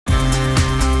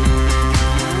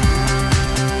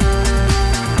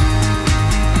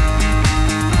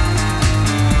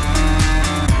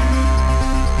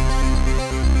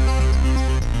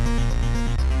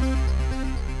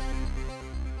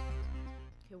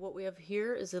what we have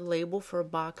here is a label for a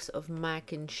box of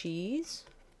mac and cheese.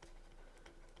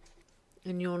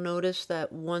 And you'll notice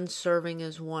that 1 serving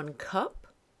is 1 cup,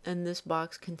 and this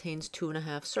box contains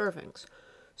 2.5 servings.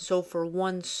 So for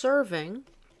 1 serving,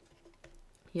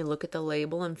 you look at the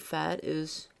label and fat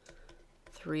is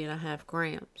 3.5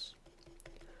 grams.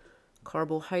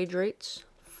 Carbohydrates,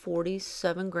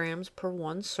 47 grams per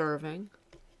 1 serving.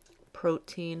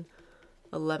 Protein,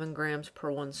 11 grams per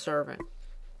 1 serving.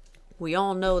 We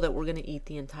all know that we're going to eat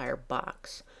the entire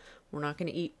box. We're not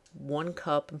going to eat 1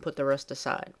 cup and put the rest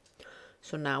aside.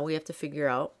 So now we have to figure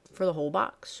out for the whole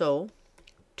box. So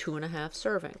 2.5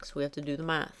 servings. We have to do the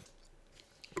math.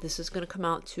 This is going to come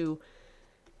out to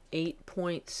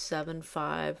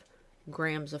 8.75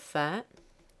 grams of fat.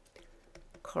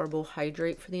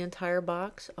 Carbohydrate for the entire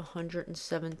box,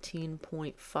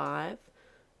 117.5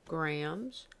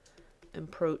 grams.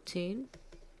 And protein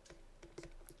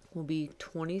will be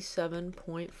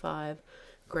 27.5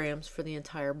 grams for the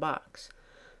entire box.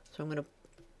 So I'm going to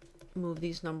move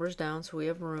these numbers down so we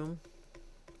have room.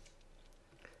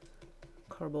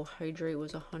 Carbohydrate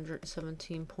was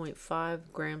 117.5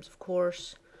 grams, of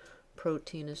course.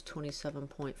 Protein is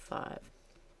 27.5.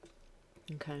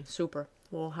 Okay, super.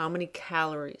 Well, how many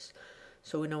calories?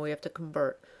 So we know we have to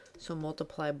convert. So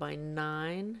multiply by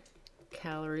 9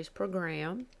 calories per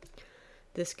gram.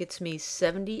 This gets me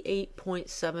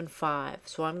 78.75.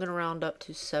 So I'm going to round up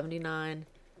to 79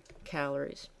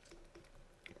 calories.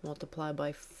 Multiply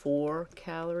by 4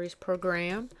 calories per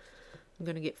gram. I'm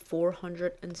going to get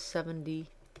 470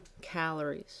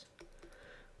 calories.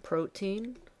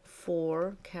 Protein,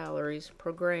 4 calories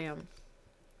per gram.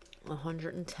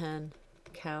 110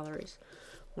 calories.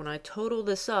 When I total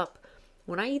this up,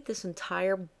 when I eat this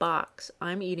entire box,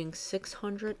 I'm eating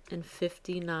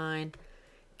 659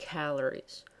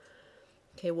 calories.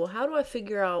 Okay, well, how do I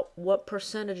figure out what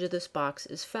percentage of this box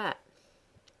is fat?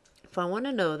 If I want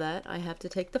to know that, I have to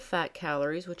take the fat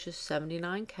calories, which is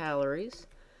 79 calories,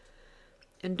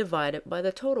 and divide it by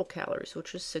the total calories,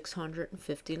 which is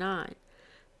 659.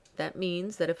 That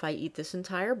means that if I eat this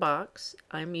entire box,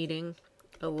 I'm eating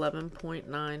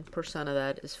 11.9% of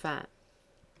that is fat.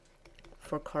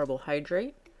 For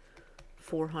carbohydrate,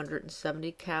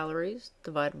 470 calories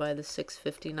divided by the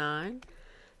 659.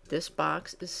 This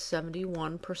box is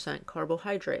 71%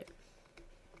 carbohydrate.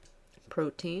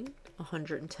 Protein,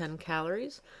 110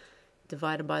 calories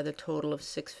divided by the total of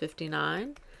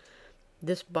 659.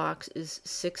 This box is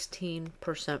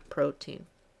 16% protein.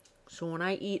 So when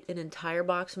I eat an entire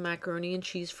box of macaroni and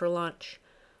cheese for lunch,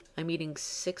 I'm eating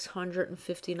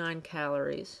 659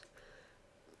 calories.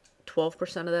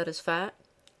 12% of that is fat,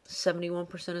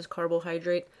 71% is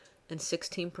carbohydrate, and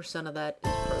 16% of that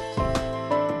is protein.